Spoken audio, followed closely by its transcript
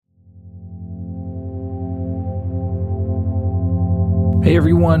Hey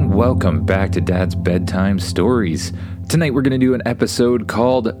everyone, welcome back to Dad's Bedtime Stories. Tonight we're going to do an episode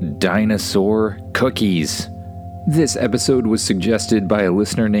called Dinosaur Cookies. This episode was suggested by a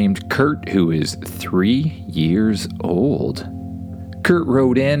listener named Kurt, who is 3 years old. Kurt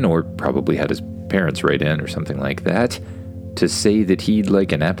wrote in, or probably had his parents write in or something like that, to say that he'd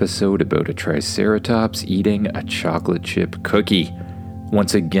like an episode about a triceratops eating a chocolate chip cookie.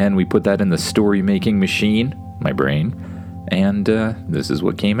 Once again, we put that in the story-making machine, my brain, and this is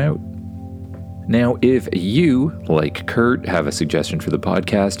what came out. Now, if you, like Kurt, have a suggestion for the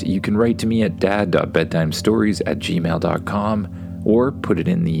podcast, you can write to me at dad.bedtimestories@gmail.com or put it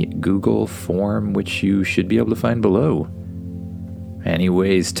in the Google form, which you should be able to find below.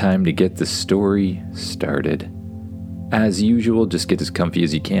 Anyways, time to get the story started. As usual, just get as comfy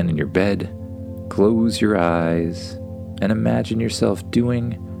as you can in your bed, close your eyes, and imagine yourself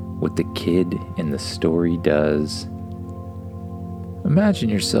doing what the kid in the story does. Imagine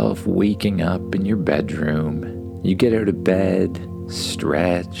yourself waking up in your bedroom. You get out of bed,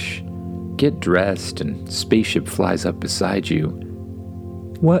 stretch, get dressed, and Spaceship flies up beside you.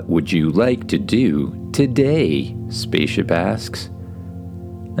 "What would you like to do today?" Spaceship asks.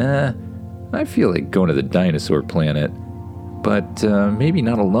 I feel like going to the dinosaur planet, but maybe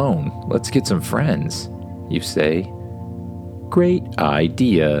not alone. Let's get some friends," you say. "Great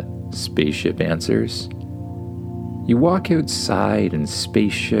idea," Spaceship answers. You walk outside and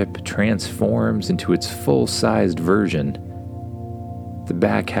Spaceship transforms into its full-sized version. The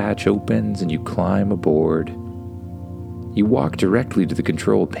back hatch opens and you climb aboard. You walk directly to the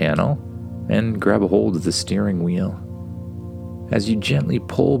control panel and grab a hold of the steering wheel. As you gently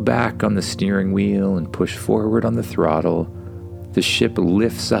pull back on the steering wheel and push forward on the throttle, the ship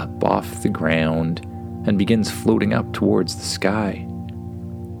lifts up off the ground and begins floating up towards the sky.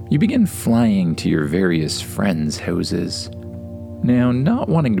 You begin flying to your various friends' houses. Now, not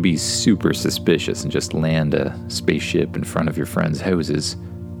wanting to be super suspicious and just land a spaceship in front of your friends' houses,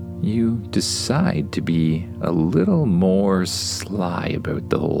 you decide to be a little more sly about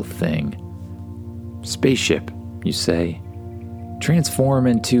the whole thing. "Spaceship," you say. "Transform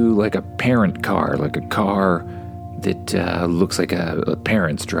into like a parent car, like a car that looks like a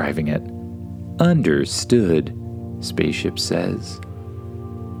parent's driving it." "Understood," Spaceship says.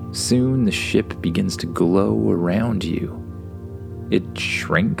 Soon the ship begins to glow around you. It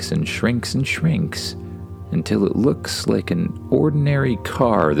shrinks and shrinks and shrinks until it looks like an ordinary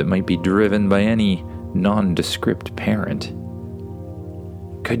car that might be driven by any nondescript parent.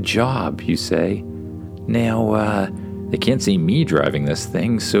 "Good job," you say. "Now, they can't see me driving this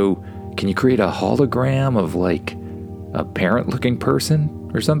thing, so can you create a hologram of like a parent-looking person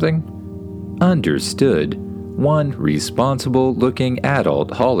or something?" "Understood. One responsible-looking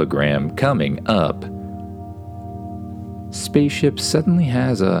adult hologram coming up." Spaceship suddenly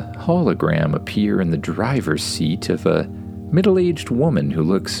has a hologram appear in the driver's seat of a middle-aged woman who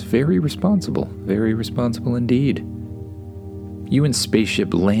looks very responsible indeed. You and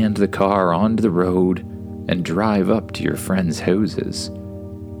Spaceship land the car onto the road and drive up to your friends' houses.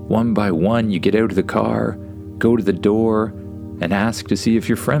 One by one, you get out of the car, go to the door, and ask to see if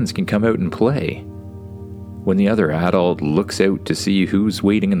your friends can come out and play. When the other adult looks out to see who's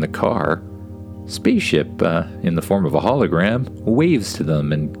waiting in the car, Spaceship, in the form of a hologram, waves to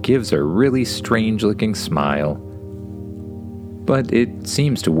them and gives a really strange-looking smile. But it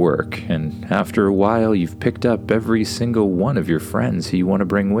seems to work, and after a while you've picked up every single one of your friends who you want to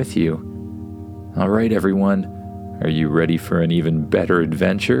bring with you. "All right, everyone, are you ready for an even better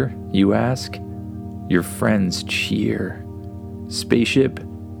adventure?" you ask. Your friends cheer. "Spaceship,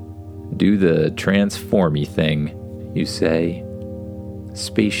 do the transformy thing," you say.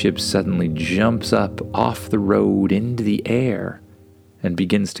 Spaceship suddenly jumps up off the road into the air and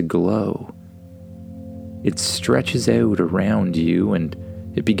begins to glow. It stretches out around you and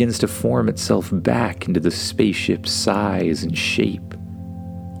it begins to form itself back into the spaceship's size and shape.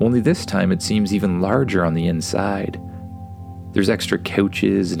 Only this time it seems even larger on the inside. There's extra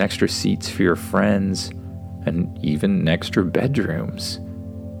couches and extra seats for your friends, and even extra bedrooms.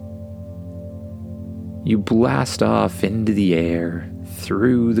 You blast off into the air,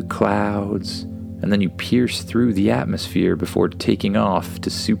 through the clouds, and then you pierce through the atmosphere before taking off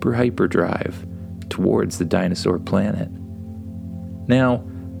to super hyperdrive towards the dinosaur planet. Now,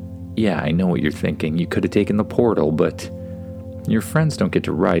 yeah, I know what you're thinking. You could have taken the portal, but your friends don't get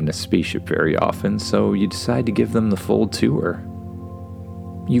to ride in a spaceship very often, so you decide to give them the full tour.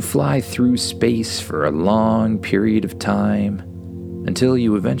 You fly through space for a long period of time until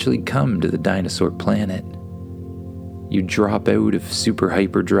you eventually come to the dinosaur planet. You drop out of super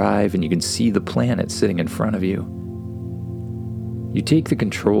hyperdrive and you can see the planet sitting in front of you. You take the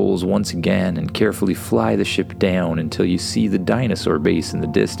controls once again and carefully fly the ship down until you see the dinosaur base in the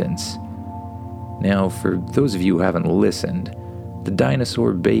distance. Now, for those of you who haven't listened, the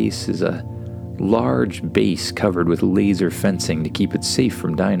dinosaur base is a large base covered with laser fencing to keep it safe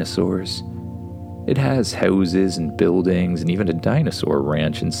from dinosaurs. It has houses and buildings and even a dinosaur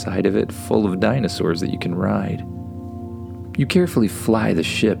ranch inside of it full of dinosaurs that you can ride. You carefully fly the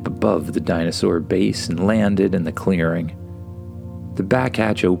ship above the dinosaur base and land it in the clearing. The back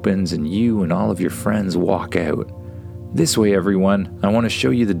hatch opens and you and all of your friends walk out. "This way, everyone. I want to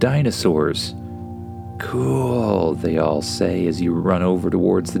show you the dinosaurs." "Cool," they all say as you run over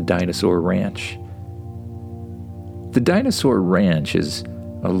towards the dinosaur ranch. The dinosaur ranch is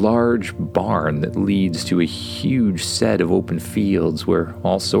a large barn that leads to a huge set of open fields where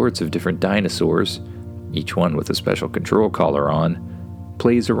all sorts of different dinosaurs, each one with a special control collar on,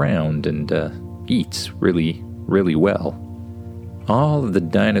 plays around and eats really, really well. All of the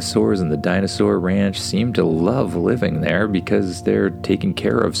dinosaurs in the dinosaur ranch seem to love living there because they're taken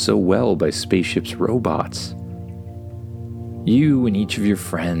care of so well by Spaceship's robots. You and each of your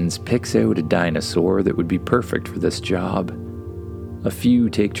friends picks out a dinosaur that would be perfect for this job. A few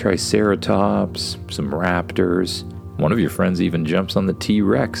take Triceratops, some raptors. One of your friends even jumps on the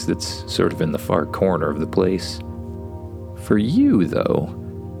T-Rex that's sort of in the far corner of the place. For you, though,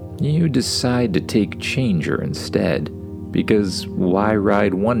 you decide to take Changer instead, because why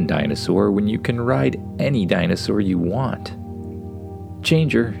ride one dinosaur when you can ride any dinosaur you want?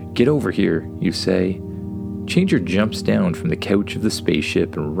 "Changer, get over here," you say. Changer jumps down from the couch of the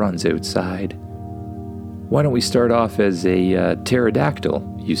spaceship and runs outside. "Why don't we start off as a pterodactyl,"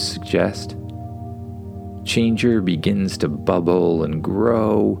 you suggest. Changer begins to bubble and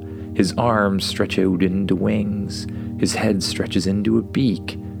grow. His arms stretch out into wings. His head stretches into a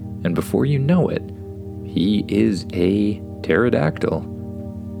beak. And before you know it, he is a pterodactyl,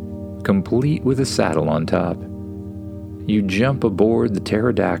 complete with a saddle on top. You jump aboard the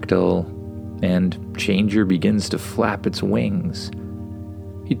pterodactyl, and Changer begins to flap its wings.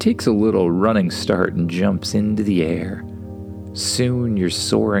 He takes a little running start and jumps into the air. Soon you're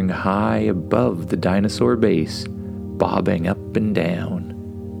soaring high above the dinosaur base, bobbing up and down.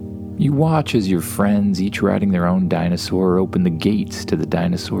 You watch as your friends, each riding their own dinosaur, open the gates to the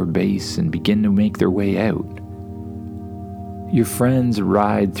dinosaur base and begin to make their way out. Your friends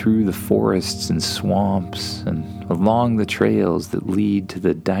ride through the forests and swamps and along the trails that lead to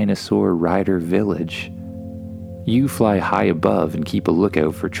the dinosaur rider village. You fly high above and keep a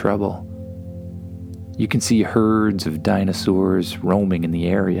lookout for trouble. You can see herds of dinosaurs roaming in the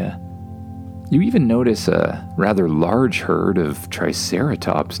area. You even notice a rather large herd of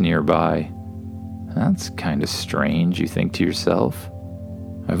Triceratops nearby. That's kind of strange, you think to yourself.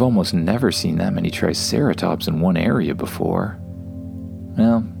 I've almost never seen that many Triceratops in one area before.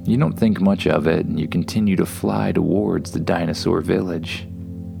 Well, you don't think much of it, and you continue to fly towards the dinosaur village.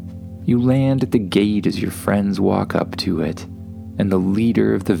 You land at the gate as your friends walk up to it, and the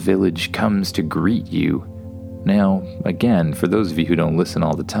leader of the village comes to greet you. Now, again, for those of you who don't listen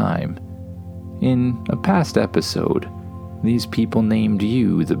all the time, in a past episode, these people named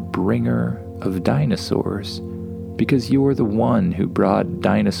you the bringer of dinosaurs because you're the one who brought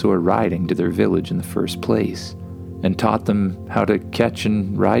dinosaur riding to their village in the first place and taught them how to catch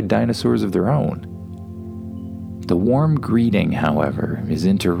and ride dinosaurs of their own. The warm greeting, however, is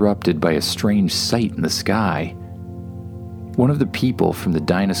interrupted by a strange sight in the sky. One of the people from the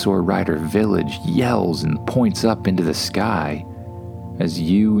dinosaur rider village yells and points up into the sky. As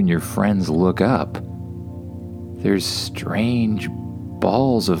you and your friends look up, there's strange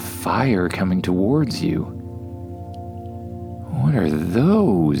balls of fire coming towards you. "What are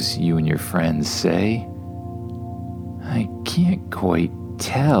those?" you and your friends say. "I can't quite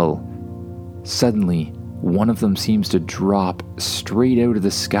tell." Suddenly, one of them seems to drop straight out of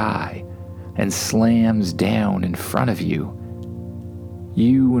the sky and slams down in front of you.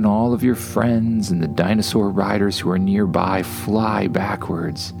 You and all of your friends and the dinosaur riders who are nearby fly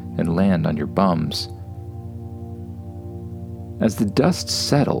backwards and land on your bums. As the dust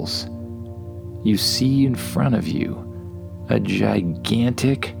settles, you see in front of you a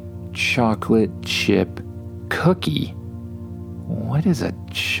gigantic chocolate chip cookie. What is a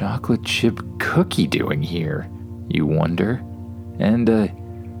chocolate chip cookie doing here, you wonder? And a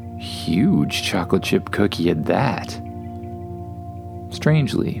huge chocolate chip cookie at that.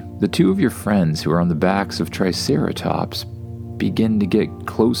 Strangely, the two of your friends who are on the backs of Triceratops begin to get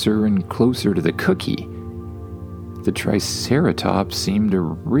closer and closer to the cookie. The Triceratops seem to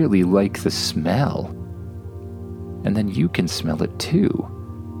really like the smell. And then you can smell it too.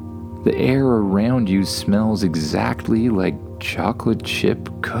 The air around you smells exactly like chocolate chip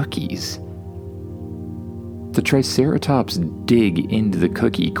cookies. The Triceratops dig into the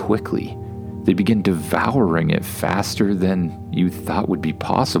cookie quickly. They begin devouring it faster than you thought would be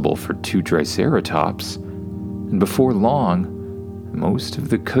possible for two Triceratops. And before long, most of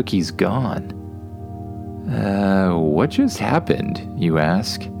the cookie's gone. What just happened, you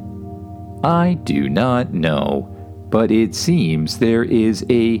ask? I do not know, but it seems there is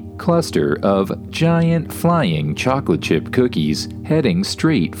a cluster of giant flying chocolate chip cookies heading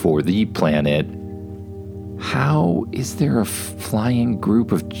straight for the planet. How is there a flying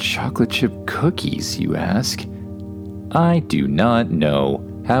group of chocolate chip cookies, you ask? I do not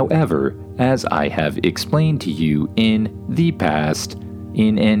know. However, as I have explained to you in the past,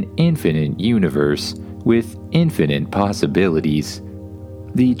 in an infinite universe with infinite possibilities,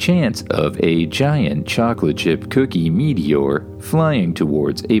 the chance of a giant chocolate chip cookie meteor flying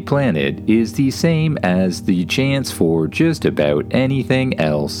towards a planet is the same as the chance for just about anything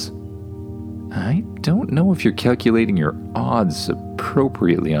else. I don't know if you're calculating your odds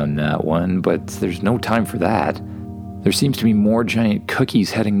appropriately on that one, but there's no time for that. There seems to be more giant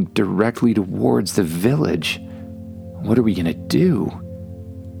cookies heading directly towards the village. What are we gonna do?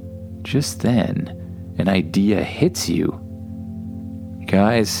 Just then, an idea hits you.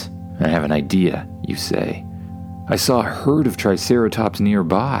 Guys, I have an idea, you say. I saw a herd of Triceratops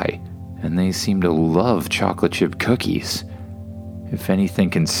nearby, and they seem to love chocolate chip cookies. If anything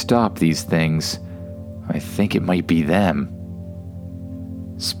can stop these things, I think it might be them.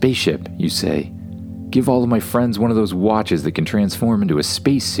 Spaceship, you say. Give all of my friends one of those watches that can transform into a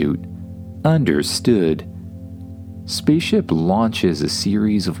spacesuit. Understood. Spaceship launches a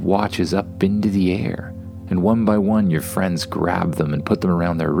series of watches up into the air, and one by one your friends grab them and put them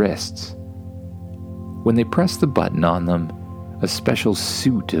around their wrists. When they press the button on them, a special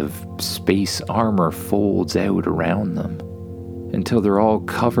suit of space armor folds out around them, until they're all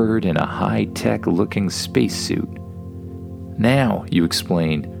covered in a high-tech looking spacesuit. Now, you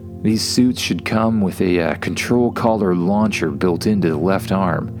explain, these suits should come with a control collar launcher built into the left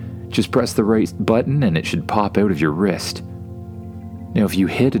arm. Just press the right button and it should pop out of your wrist. Now, if you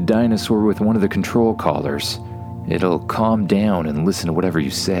hit a dinosaur with one of the control collars, it'll calm down and listen to whatever you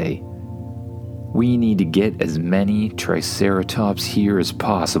say. We need to get as many Triceratops here as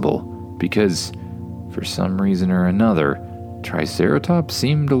possible, because, for some reason or another, Triceratops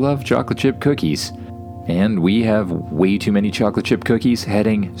seem to love chocolate chip cookies, and we have way too many chocolate chip cookies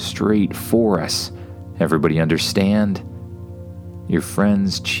heading straight for us. Everybody understand? Your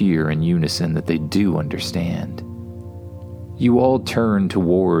friends cheer in unison that they do understand. You all turn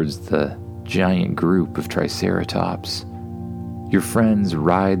towards the giant group of Triceratops. Your friends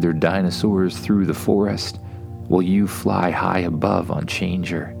ride their dinosaurs through the forest, while you fly high above on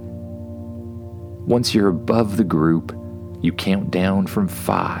Changer. Once you're above the group, you count down from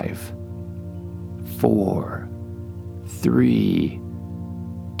 5, 4, 3,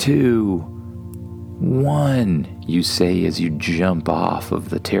 2, 1, you say as you jump off of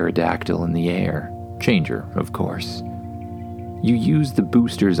the pterodactyl in the air. Changer, of course. You use the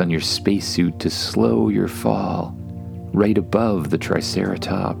boosters on your spacesuit to slow your fall, right above the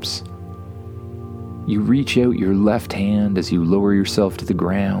Triceratops. You reach out your left hand as you lower yourself to the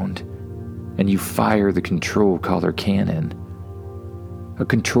ground, and you fire the control collar cannon. A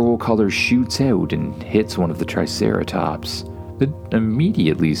control collar shoots out and hits one of the Triceratops, that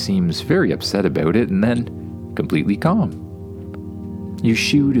immediately seems very upset about it and then completely calm. You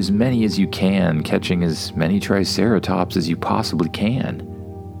shoot as many as you can, catching as many Triceratops as you possibly can.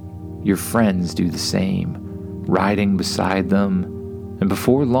 Your friends do the same, riding beside them, and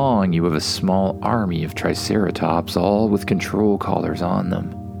before long you have a small army of Triceratops, all with control collars on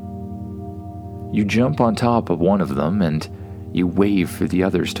them. You jump on top of one of them and you wave for the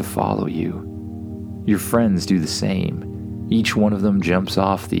others to follow you. Your friends do the same. Each one of them jumps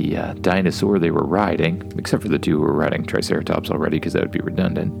off the dinosaur they were riding, except for the two who were riding Triceratops already, because that would be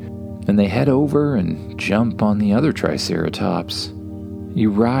redundant. And they head over and jump on the other Triceratops.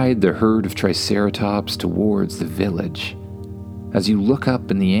 You ride the herd of Triceratops towards the village. As you look up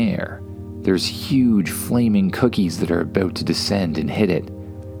in the air, there's huge flaming cookies that are about to descend and hit it.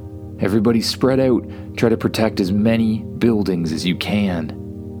 Everybody spread out, try to protect as many buildings as you can.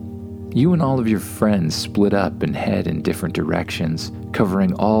 You and all of your friends split up and head in different directions,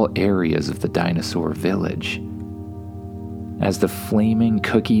 covering all areas of the dinosaur village. As the flaming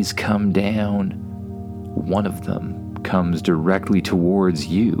cookies come down, one of them comes directly towards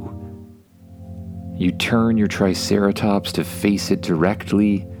you. You turn your Triceratops to face it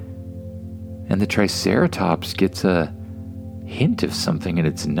directly, and the Triceratops gets a hint of something in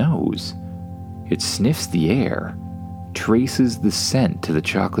its nose. It sniffs the air, traces the scent to the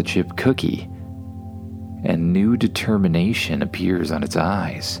chocolate chip cookie, and new determination appears on its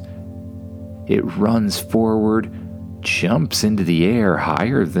eyes. It runs forward, jumps into the air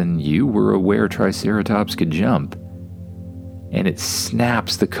higher than you were aware Triceratops could jump, and it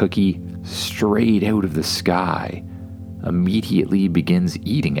snaps the cookie straight out of the sky, immediately begins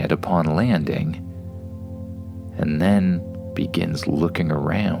eating it upon landing, and then begins looking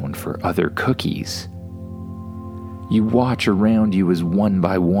around for other cookies. You watch around you as one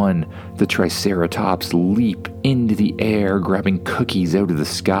by one, the Triceratops leap into the air, grabbing cookies out of the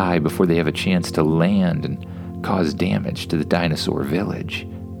sky before they have a chance to land and cause damage to the dinosaur village.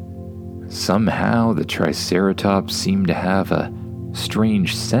 Somehow, the Triceratops seemed to have a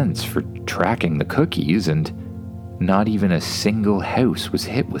strange sense for tracking the cookies, and not even a single house was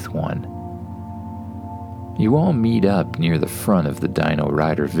hit with one. You all meet up near the front of the Dino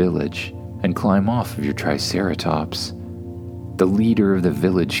Rider village and climb off of your Triceratops. The leader of the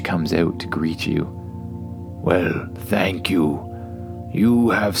village comes out to greet you. "Well, thank you. You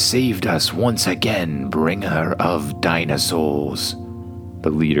have saved us once again, bringer of dinosaurs,"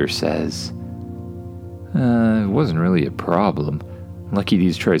 the leader says. It wasn't really a problem. Lucky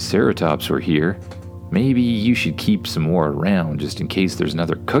these Triceratops were here. Maybe you should keep some more around just in case there's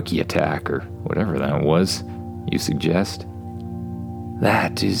another cookie attack or whatever that was, you suggest.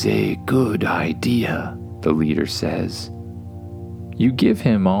 "That is a good idea," the leader says. You give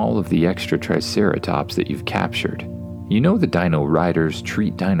him all of the extra Triceratops that you've captured. You know the Dino Riders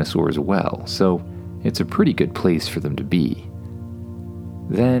treat dinosaurs well, so it's a pretty good place for them to be.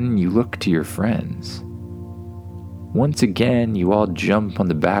 Then you look to your friends. Once again, you all jump on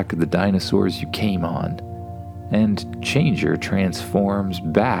the back of the dinosaurs you came on, and Changer transforms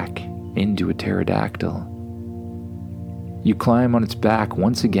back into a pterodactyl. You climb on its back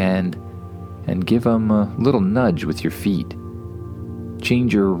once again and give him a little nudge with your feet.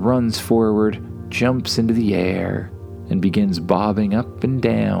 Changer runs forward, jumps into the air, and begins bobbing up and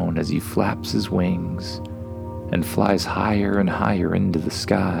down as he flaps his wings and flies higher and higher into the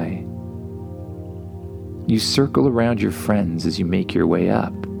sky. You circle around your friends as you make your way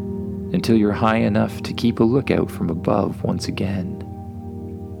up until you're high enough to keep a lookout from above once again.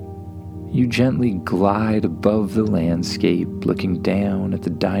 You gently glide above the landscape, looking down at the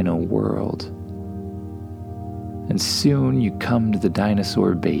dino world. And soon you come to the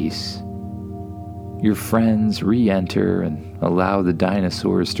dinosaur base. Your friends re-enter and allow the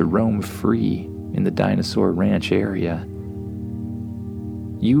dinosaurs to roam free in the dinosaur ranch area.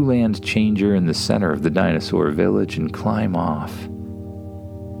 You land Changer in the center of the dinosaur village and climb off.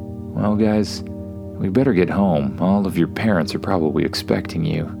 Well, guys, we better get home. All of your parents are probably expecting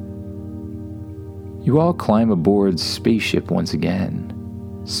you. You all climb aboard spaceship once again.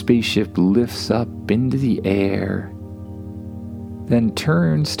 Spaceship lifts up into the air, then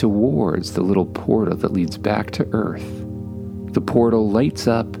turns towards the little portal that leads back to Earth. The portal lights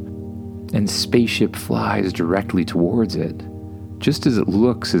up, and spaceship flies directly towards it. Just as it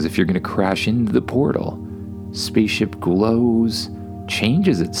looks as if you're going to crash into the portal, spaceship glows,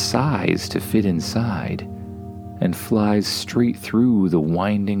 changes its size to fit inside, and flies straight through the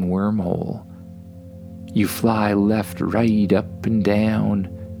winding wormhole. You fly left, right, up, and down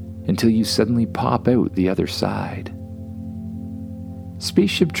until you suddenly pop out the other side.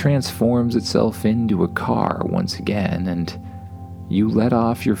 Spaceship transforms itself into a car once again, and you let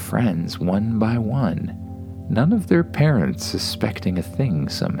off your friends one by one, none of their parents suspecting a thing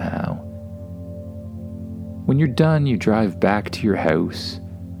somehow. When you're done, you drive back to your house.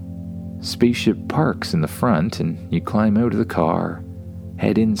 Spaceship parks in the front, and you climb out of the car,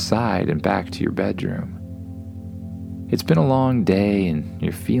 head inside and back to your bedroom. It's been a long day and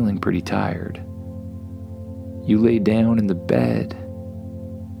you're feeling pretty tired. You lay down in the bed,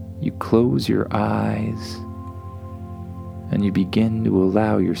 you close your eyes, and you begin to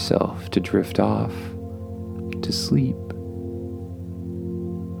allow yourself to drift off to sleep.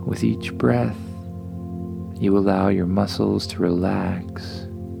 With each breath, you allow your muscles to relax.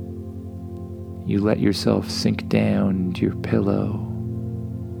 You let yourself sink down into your pillow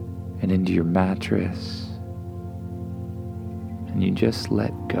and into your mattress, and you just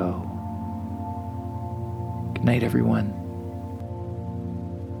let go. Good night, everyone.